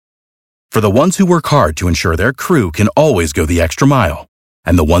For the ones who work hard to ensure their crew can always go the extra mile,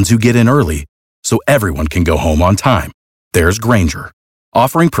 and the ones who get in early so everyone can go home on time, there's Grainger,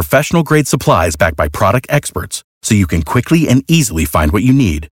 offering professional-grade supplies backed by product experts so you can quickly and easily find what you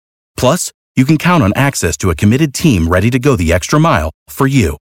need. Plus, you can count on access to a committed team ready to go the extra mile for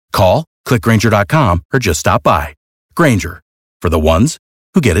you. Call, click Grainger.com, or just stop by. Grainger, for the ones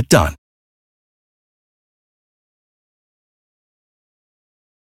who get it done.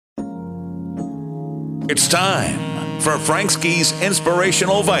 It's time for Frank Ski's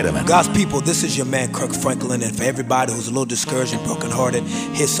Inspirational Vitamin. God's people, this is your man, Kirk Franklin, and for everybody who's a little discouraged and brokenhearted,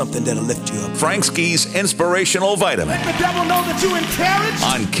 here's something that'll lift you up. Frank Ski's Inspirational Vitamin. Let the devil know that you encouraged.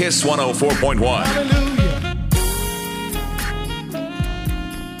 On KISS 104.1. Hallelujah.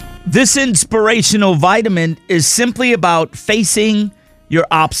 This Inspirational Vitamin is simply about facing your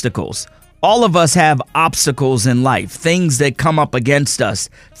obstacles. All of us have obstacles in life, things that come up against us,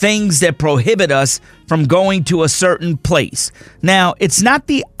 things that prohibit us from going to a certain place. Now, it's not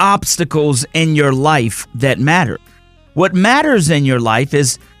the obstacles in your life that matter. What matters in your life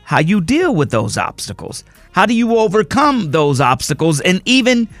is how you deal with those obstacles. How do you overcome those obstacles? And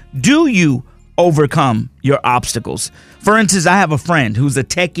even do you overcome your obstacles? For instance, I have a friend who's a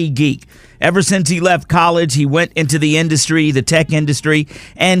techie geek. Ever since he left college, he went into the industry, the tech industry,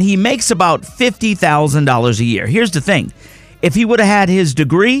 and he makes about $50,000 a year. Here's the thing. If he would have had his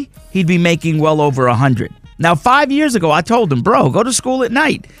degree, he'd be making well over $100,000. Now, 5 years ago, I told him, bro, go to school at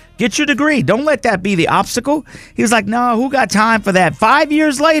night. Get your degree. Don't let that be the obstacle. He was like, no, who got time for that? 5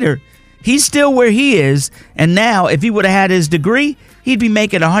 years later, he's still where he is. And now, if he would have had his degree, he'd be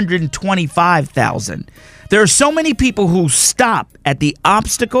making $125,000. There are so many people who stop at the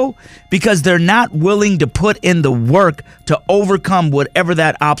obstacle because they're not willing to put in the work to overcome whatever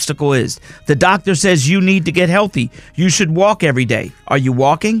that obstacle is. The doctor says you need to get healthy. You should walk every day. Are you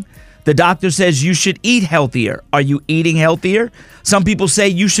walking? The doctor says you should eat healthier. Are you eating healthier? Some people say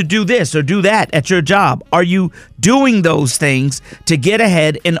you should do this or do that at your job. Are you doing those things to get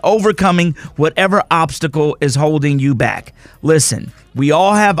ahead and overcoming whatever obstacle is holding you back? Listen, we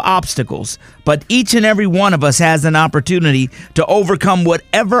all have obstacles, but each and every one of us has an opportunity to overcome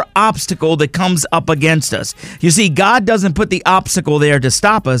whatever obstacle that comes up against us. You see, God doesn't put the obstacle there to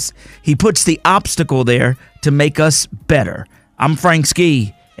stop us. He puts the obstacle there to make us better. I'm Frank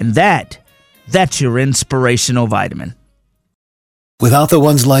Ski. And that's your Inspirational Vitamin. Without the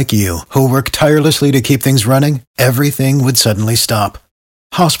ones like you, who work tirelessly to keep things running, everything would suddenly stop.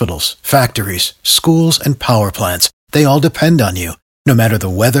 Hospitals, factories, schools, and power plants, they all depend on you. No matter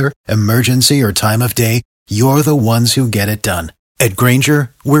the weather, emergency, or time of day, you're the ones who get it done. At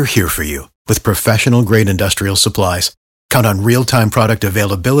Grainger, we're here for you with professional-grade industrial supplies. Count on real-time product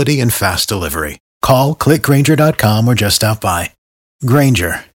availability and fast delivery. Call, click Grainger.com, or just stop by.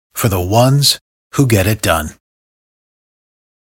 Grainger, for the ones who get it done.